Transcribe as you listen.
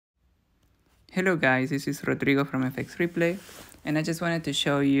Hello guys, this is Rodrigo from FX Replay, and I just wanted to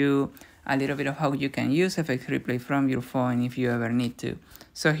show you a little bit of how you can use FX Replay from your phone if you ever need to.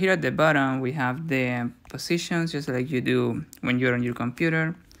 So here at the bottom we have the positions just like you do when you're on your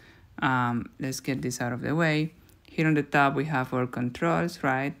computer. Let's get this out of the way. Here on the top we have our controls,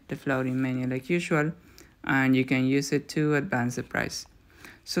 right? The floating menu like usual, and you can use it to advance the price.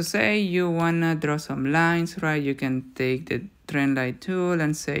 So say you wanna draw some lines, right? You can take the trend line tool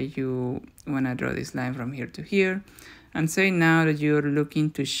and say you wanna draw this line from here to here, and say now that you're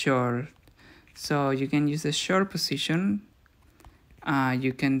looking to short. So you can use the short position.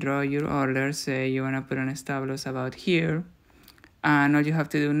 You can draw your order, say you wanna put on a stop loss about here. And all you have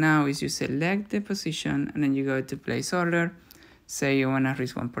to do now is you select the position and then you go to place order. Say you wanna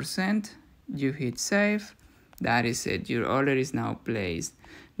risk 1%, you hit save. That is it, your order is now placed.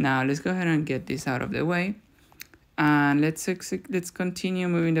 Now let's go ahead and get this out of the way. And let's continue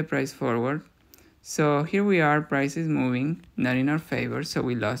moving the price forward. So here we are, price is moving, not in our favor, so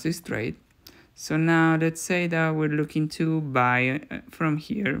we lost this trade. So now let's say that we're looking to buy from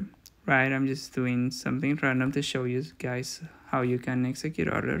here, right? I'm just doing something random to show you guys how you can execute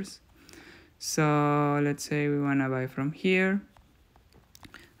orders. So let's say we wanna buy from here.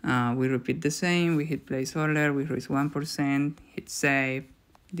 We repeat the same, we hit place order, we risk 1%, hit save,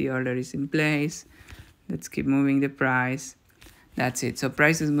 the order is in place. Let's keep moving the price. That's it, so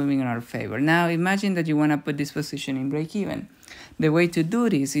price is moving in our favor. Now imagine that you wanna put this position in break even. The way to do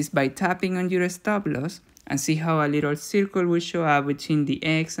this is by tapping on your stop loss and see how a little circle will show up between the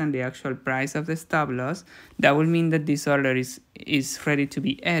X and the actual price of the stop loss. That will mean that this order is ready to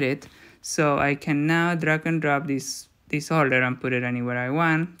be added. So I can now drag and drop this order and put it anywhere I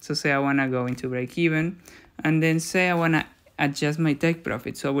want. So say I want to go into break even, and then say I want to adjust my take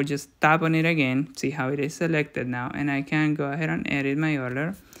profit. So I will just tap on it again, see how it is selected now, and I can go ahead and edit my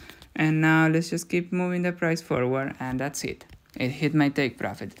order. And now let's just keep moving the price forward, and that's it. It hit my take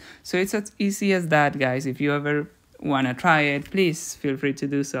profit. So it's as easy as that, guys. If you ever want to try it, please feel free to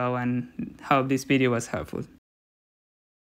do so, and hope this video was helpful.